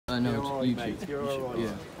No, You're all right, mate. YouTube. You're all right. Yeah.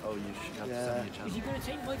 Oh, you should have to send me a channel. Is he going to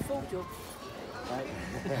take my photo?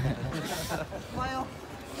 Well,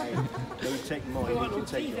 Hey, don't take mine, you can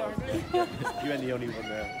take yours. You ain't the only one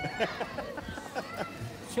there.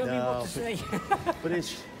 Tell me what to say. But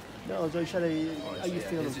it's... No, as I said, how you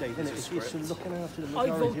feel on Dave, innit? It's looking after the I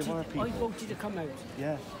majority of our people. voted to come out.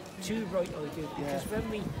 Yeah. Too right I did. Because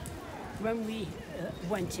when we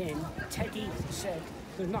went in, Teddy said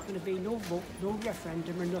there's not going to be no vote, no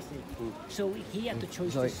referendum or nothing. So he had the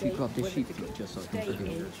choice to say whether to stay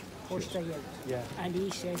in or stay out. Yeah. And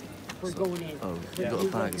he said, we're going in. Oh, you got a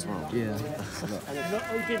bag as well. Yeah.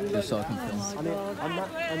 I didn't like Just so I that. can film.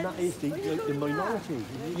 And that is the minority.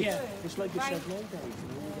 Yeah. It's like you said nowadays.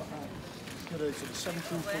 You know, sort of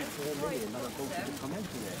 17.4 million that are voted to come out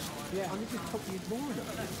of this. Yeah. And they just totally ignore them.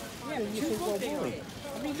 Yeah, And you too think, well, good they why?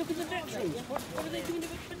 are. I mean, look at the veterans. What are they doing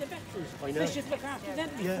with the veterans? I know. Let's just look after them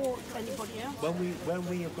before anybody else. When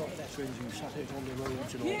we have got veterans who sat out on the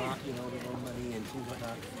roads and all that, you know, their own money and things like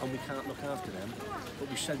that, and we can't look after them,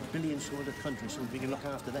 but we send billions to other countries so we can look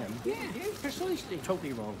after them. Yeah, precisely.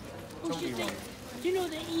 Totally wrong. Totally wrong. Do you know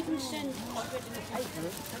they even send, I read in the paper,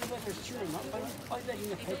 I don't know whether it's true or not, but I read in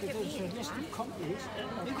the paper there's a list of companies,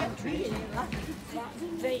 of countries,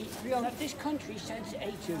 that this country sends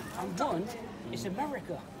aid to, and one is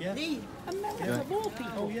America. Yeah. America, of all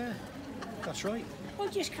people. Oh, yeah. That's right. I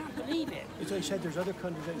just can't believe it. As I said, there's other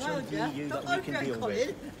countries outside the EU that we can deal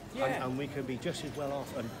with. Yeah. And we can be just as well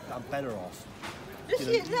off and better off.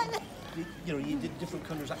 You know, different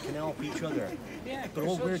countries that can help each other. Yeah, but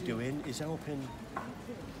all we're doing is helping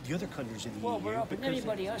the other countries in the EU. Well, we're helping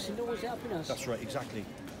everybody else and no one's helping us. That's right, exactly.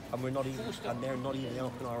 And we're not even, and they're not even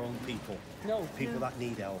helping our own people. No. People that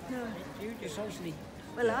need help. no. Precisely.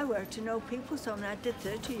 Well, I worked to know people, so I did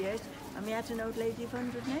 30 years, and we had an old lady of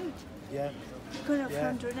 108. Yeah. Good up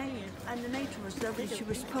 108, and the matron was lovely. She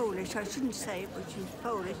was Polish. I shouldn't say it, but she was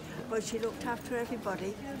Polish. But she looked after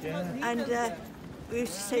everybody. Yeah. And we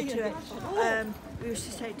used to say to her,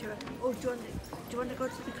 "Oh, do you want to go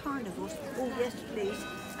to the carnivals?" "Oh, yes, please."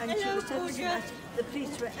 And she was ever so nice. The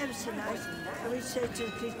police were ever so nice. And we said to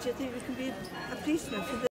the police, "Do you think we can be a policeman for the